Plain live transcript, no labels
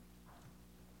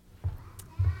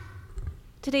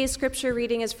Today's scripture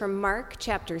reading is from Mark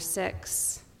chapter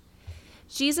 6.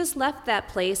 Jesus left that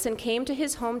place and came to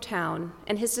his hometown,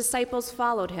 and his disciples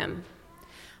followed him.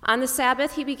 On the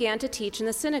Sabbath, he began to teach in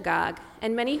the synagogue,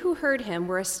 and many who heard him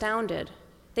were astounded.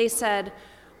 They said,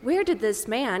 "Where did this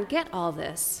man get all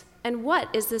this? And what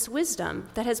is this wisdom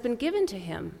that has been given to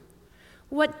him?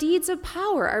 What deeds of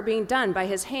power are being done by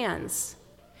his hands?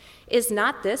 Is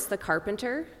not this the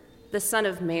carpenter, the son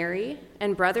of Mary,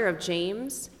 and brother of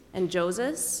James, and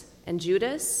Joseph, and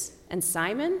Judas, and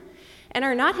Simon? And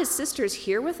are not his sisters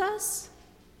here with us?"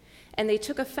 And they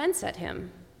took offense at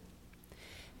him.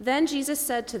 Then Jesus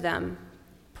said to them,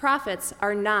 "Prophets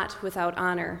are not without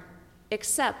honor,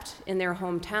 except in their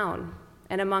hometown,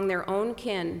 and among their own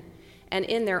kin, and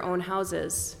in their own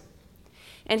houses."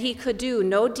 And he could do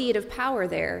no deed of power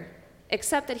there,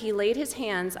 except that he laid his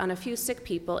hands on a few sick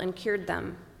people and cured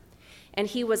them. And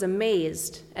he was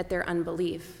amazed at their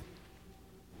unbelief.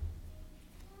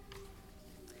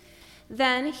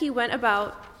 Then he went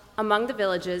about among the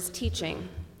villages teaching.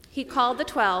 He called the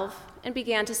 12 and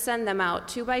began to send them out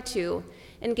 2 by 2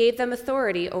 and gave them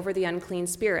authority over the unclean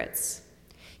spirits.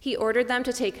 He ordered them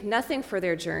to take nothing for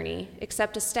their journey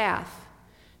except a staff,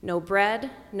 no bread,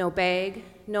 no bag,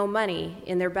 no money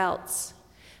in their belts,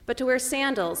 but to wear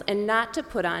sandals and not to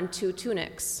put on 2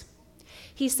 tunics.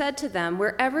 He said to them,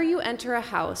 "Wherever you enter a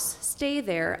house, stay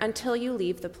there until you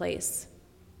leave the place.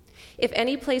 If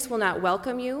any place will not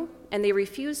welcome you, and they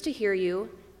refuse to hear you,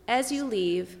 as you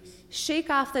leave, shake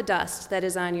off the dust that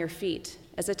is on your feet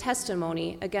as a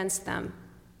testimony against them."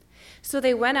 So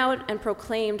they went out and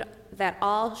proclaimed that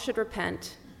all should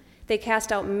repent. They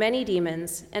cast out many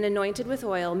demons and anointed with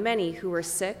oil many who were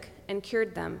sick and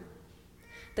cured them.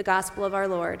 The gospel of our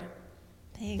Lord.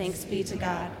 Thanks be to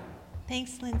God.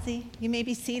 Thanks, Lindsay. You may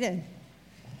be seated.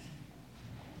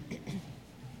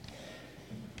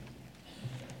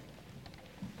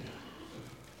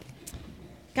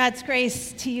 God's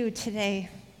grace to you today.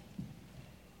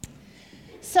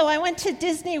 So I went to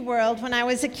Disney World when I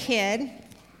was a kid,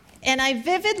 and I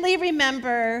vividly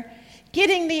remember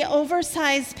getting the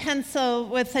oversized pencil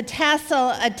with a tassel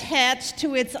attached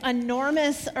to its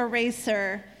enormous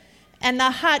eraser and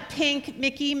the hot pink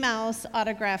Mickey Mouse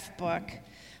autograph book.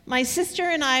 My sister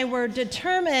and I were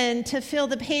determined to fill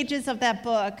the pages of that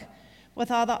book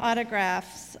with all the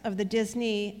autographs of the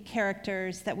Disney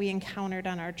characters that we encountered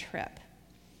on our trip.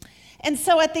 And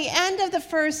so at the end of the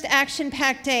first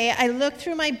action-packed day, I looked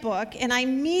through my book and I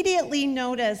immediately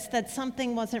noticed that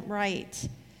something wasn't right.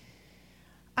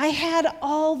 I had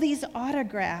all these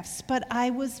autographs, but I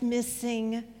was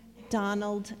missing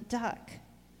Donald Duck.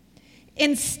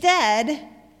 Instead,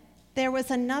 there was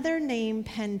another name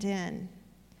penned in.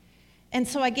 And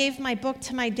so I gave my book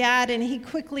to my dad, and he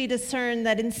quickly discerned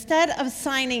that instead of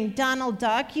signing Donald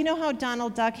Duck, you know how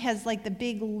Donald Duck has like the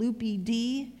big loopy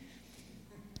D?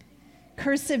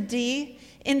 Cursive D.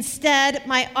 Instead,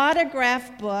 my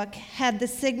autograph book had the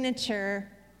signature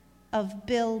of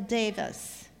Bill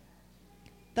Davis,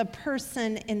 the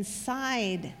person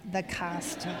inside the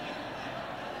costume.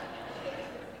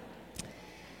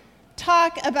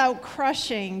 Talk about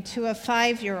crushing to a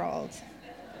 5-year-old.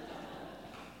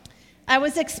 I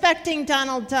was expecting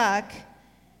Donald Duck,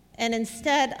 and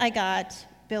instead I got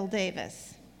Bill Davis.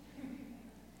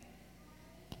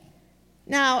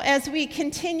 Now, as we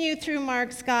continue through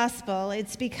Mark's gospel,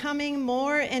 it's becoming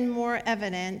more and more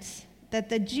evident that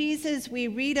the Jesus we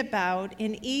read about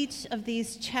in each of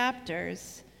these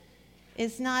chapters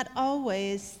is not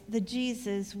always the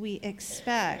Jesus we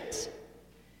expect.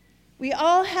 We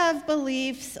all have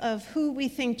beliefs of who we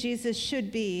think Jesus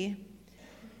should be,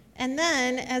 and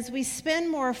then as we spend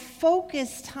more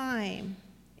focused time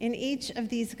in each of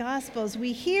these gospels,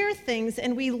 we hear things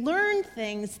and we learn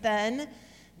things then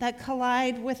that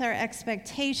collide with our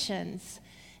expectations.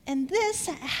 And this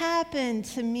happened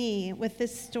to me with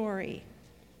this story.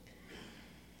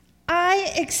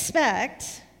 I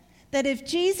expect that if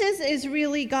Jesus is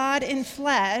really God in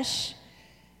flesh,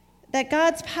 that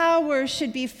God's power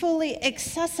should be fully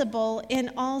accessible in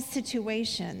all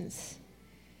situations.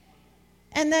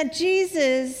 And that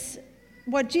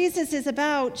what Jesus is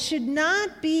about, should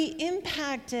not be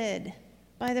impacted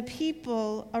by the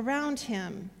people around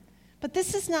him. But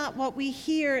this is not what we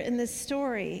hear in this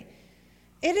story.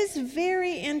 It is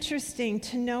very interesting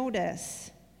to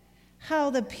notice how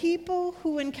the people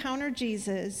who encounter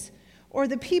Jesus, or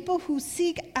the people who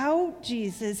seek out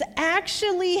Jesus,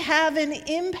 actually have an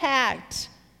impact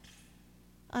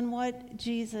on what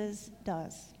Jesus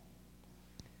does.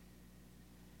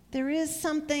 There is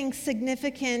something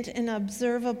significant and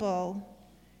observable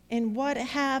in what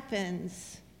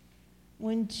happens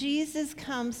when Jesus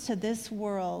comes to this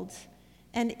world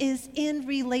and is in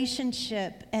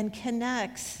relationship and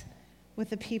connects with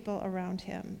the people around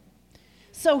him.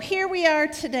 So here we are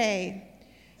today.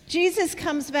 Jesus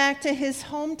comes back to his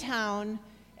hometown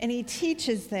and he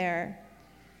teaches there.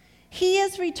 He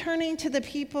is returning to the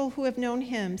people who have known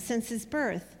him since his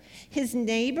birth. His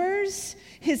neighbors,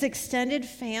 his extended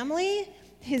family,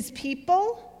 his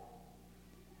people.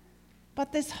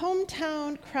 But this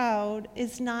hometown crowd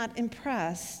is not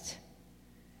impressed.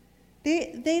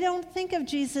 They don't think of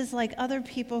Jesus like other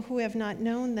people who have not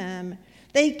known them.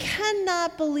 They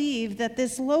cannot believe that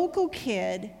this local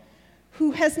kid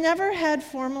who has never had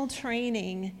formal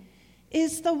training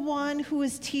is the one who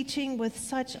is teaching with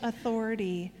such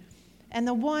authority and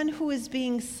the one who is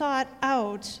being sought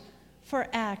out for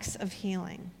acts of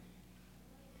healing.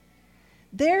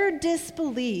 Their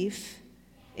disbelief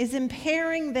is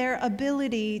impairing their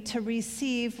ability to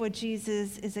receive what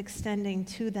Jesus is extending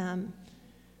to them.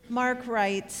 Mark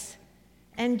writes,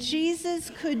 "And Jesus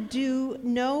could do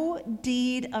no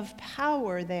deed of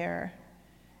power there,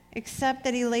 except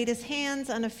that he laid his hands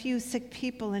on a few sick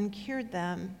people and cured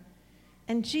them.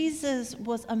 And Jesus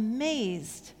was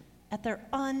amazed at their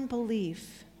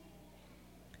unbelief."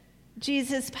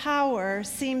 Jesus' power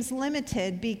seems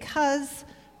limited because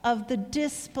of the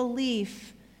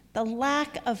disbelief, the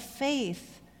lack of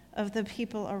faith of the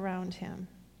people around him.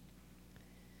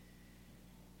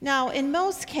 Now, in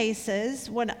most cases,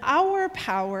 when our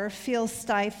power feels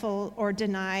stifled or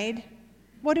denied,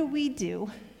 what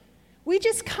do? We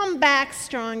just come back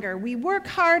stronger. We work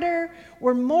harder,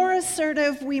 we're more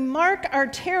assertive, we mark our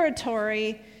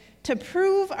territory to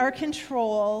prove our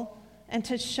control and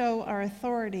to show our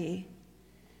authority.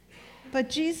 But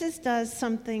Jesus does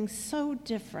something so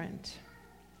different.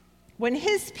 When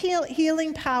his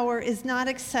healing power is not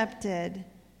accepted,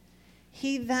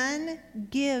 he then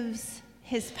gives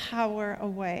his power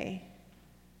away.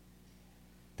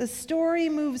 The story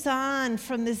moves on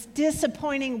from this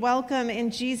disappointing welcome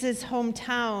in Jesus'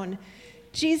 hometown.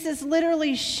 Jesus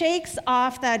literally shakes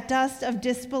off that dust of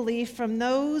disbelief from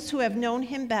those who have known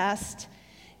him best,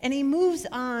 and he moves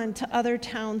on to other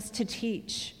towns to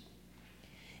teach.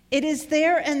 It is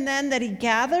there and then that he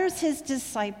gathers his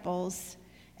disciples,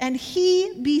 and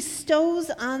he bestows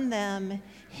on them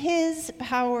his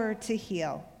power to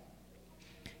heal.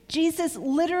 Jesus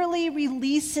literally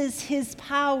releases his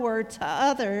power to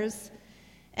others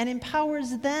and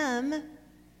empowers them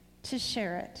to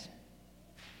share it.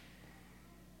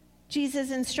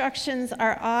 Jesus' instructions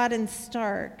are odd and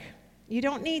stark. You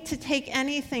don't need to take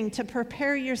anything to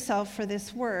prepare yourself for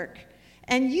this work,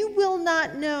 and you will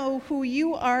not know who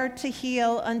you are to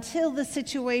heal until the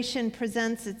situation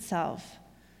presents itself.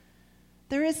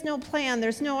 There is no plan,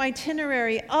 there's no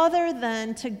itinerary other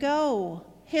than to go,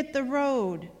 hit the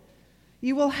road.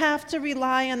 You will have to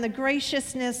rely on the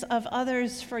graciousness of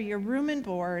others for your room and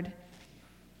board.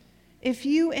 If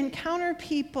you encounter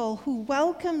people who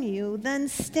welcome you, then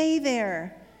stay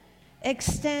there.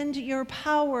 Extend your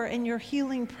power and your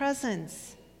healing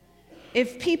presence.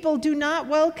 If people do not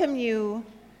welcome you,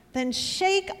 then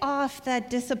shake off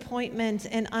that disappointment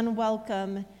and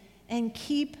unwelcome and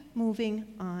keep moving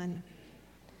on.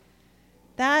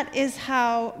 That is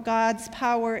how God's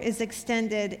power is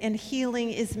extended and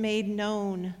healing is made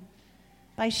known,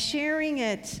 by sharing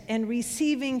it and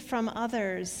receiving from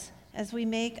others as we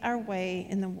make our way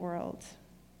in the world.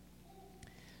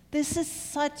 This is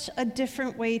such a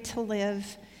different way to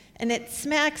live, and it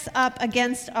smacks up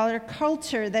against our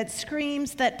culture that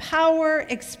screams that power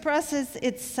expresses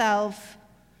itself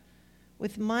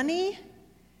with money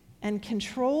and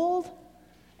control.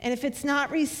 And if it's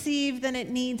not received, then it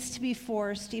needs to be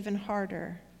forced even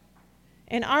harder.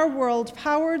 In our world,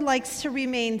 power likes to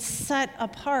remain set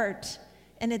apart,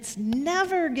 and it's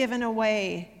never given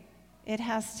away. It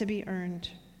has to be earned.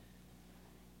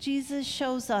 Jesus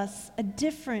shows us a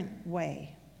different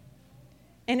way,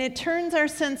 and it turns our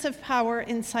sense of power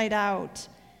inside out.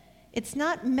 It's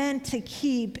not meant to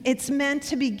keep, it's meant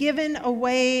to be given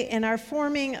away in our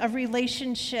forming of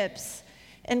relationships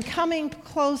and coming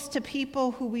close to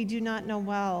people who we do not know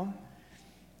well.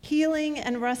 Healing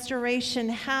and restoration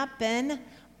happen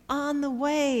on the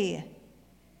way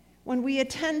when we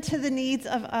attend to the needs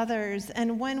of others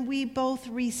and when we both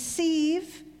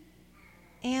receive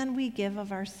and we give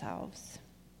of ourselves.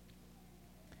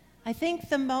 I think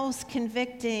the most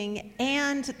convicting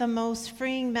and the most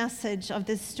freeing message of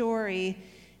this story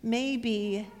may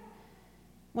be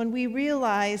when we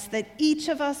realize that each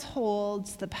of us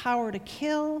holds the power to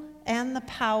kill and the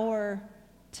power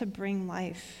to bring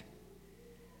life.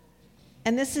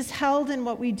 And this is held in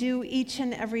what we do each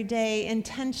and every day,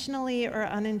 intentionally or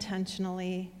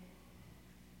unintentionally.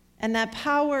 and that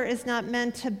power is not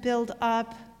meant to build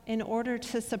up in order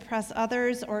to suppress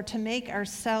others or to make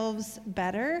ourselves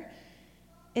better.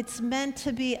 It's meant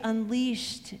to be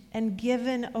unleashed and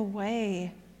given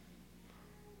away.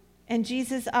 And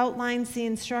Jesus outlines the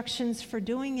instructions for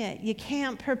doing it. You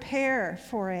can't prepare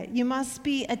for it. You must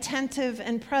be attentive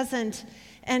and present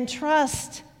and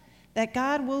trust that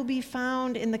God will be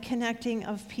found in the connecting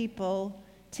of people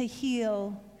to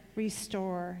heal,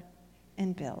 restore,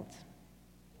 and build.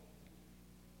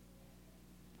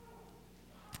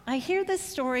 I hear this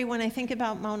story when I think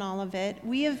about Mount Olivet.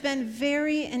 We have been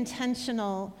very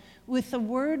intentional with the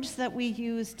words that we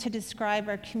use to describe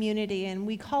our community, and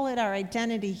we call it our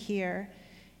identity here.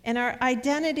 And our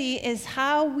identity is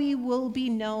how we will be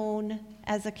known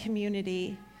as a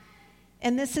community.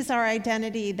 And this is our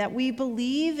identity, that we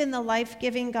believe in the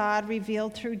life-giving God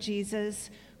revealed through Jesus,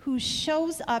 who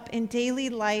shows up in daily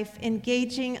life,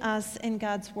 engaging us in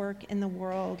God's work in the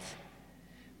world.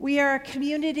 We are a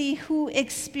community who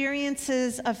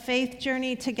experiences a faith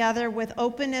journey together with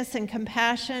openness and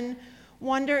compassion,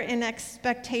 wonder and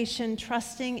expectation,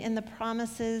 trusting in the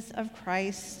promises of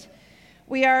Christ.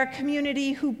 We are a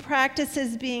community who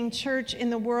practices being church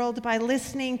in the world by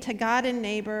listening to God and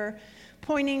neighbor,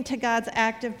 pointing to God's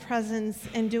active presence,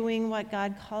 and doing what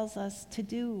God calls us to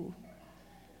do.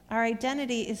 Our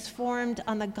identity is formed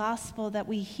on the gospel that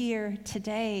we hear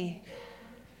today.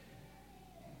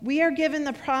 We are given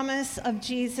the promise of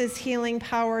Jesus' healing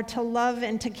power to love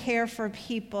and to care for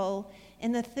people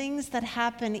in the things that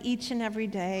happen each and every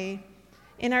day,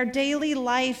 in our daily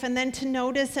life, and then to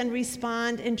notice and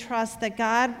respond and trust that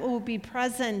God will be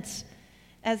present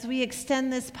as we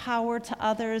extend this power to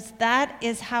others. That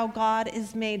is how God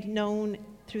is made known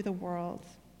through the world.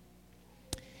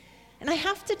 And I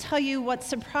have to tell you, what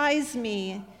surprised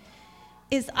me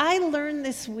is I learned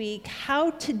this week how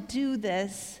to do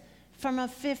this from a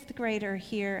 5th grader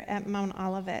here at Mount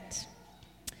Olivet.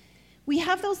 We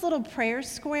have those little prayer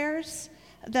squares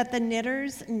that the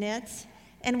knitters knit,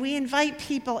 and we invite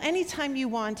people anytime you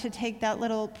want to take that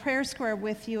little prayer square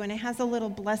with you, and it has a little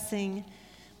blessing.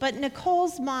 But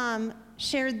Nicole's mom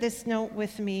shared this note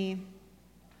with me.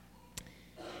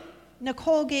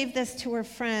 Nicole gave this to her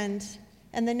friend,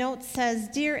 and the note says,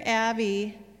 "Dear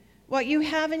Abby, what you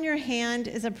have in your hand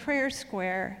is a prayer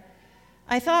square.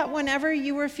 I thought whenever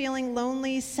you were feeling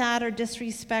lonely, sad, or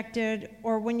disrespected,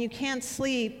 or when you can't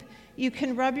sleep, you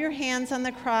can rub your hands on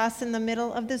the cross in the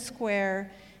middle of the square,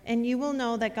 and you will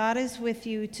know that God is with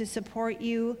you to support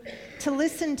you, to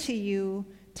listen to you,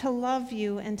 to love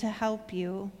you, and to help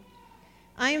you.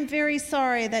 I am very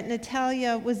sorry that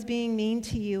Natalia was being mean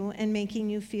to you and making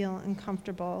you feel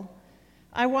uncomfortable.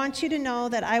 I want you to know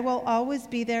that I will always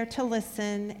be there to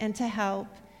listen and to help,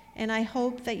 and I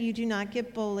hope that you do not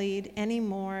get bullied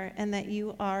anymore and that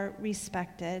you are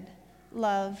respected.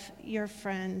 Love, your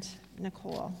friend,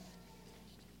 Nicole."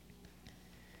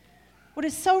 What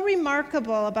is so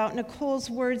remarkable about Nicole's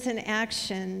words and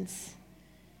actions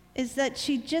is that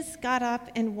she just got up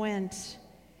and went.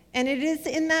 And it is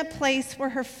in that place where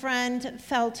her friend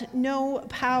felt no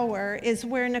power is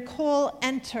where Nicole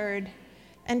entered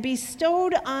and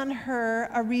bestowed on her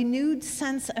a renewed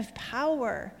sense of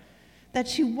power, that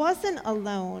she wasn't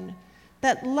alone,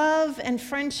 that love and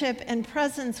friendship and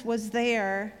presence was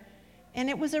there. And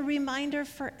it was a reminder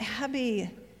for Abby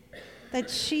that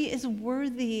she is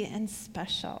worthy and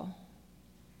special.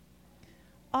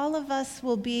 All of us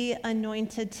will be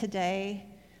anointed today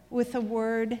with the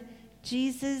word,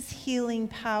 Jesus' healing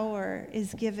power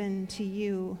is given to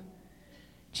you.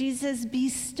 Jesus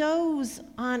bestows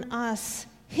on us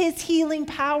his healing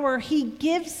power. He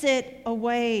gives it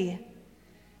away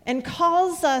and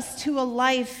calls us to a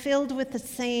life filled with the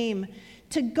same,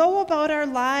 to go about our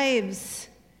lives,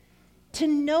 to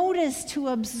notice, to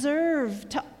observe,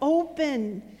 to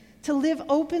open, to live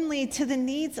openly to the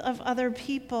needs of other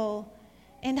people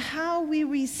and how we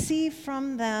receive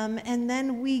from them and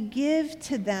then we give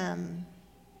to them.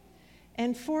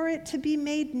 And for it to be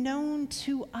made known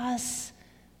to us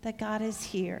that God is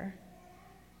here,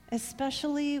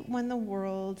 especially when the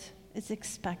world is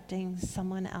expecting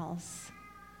someone else.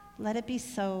 Let it be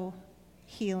so.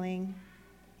 Healing.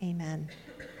 Amen.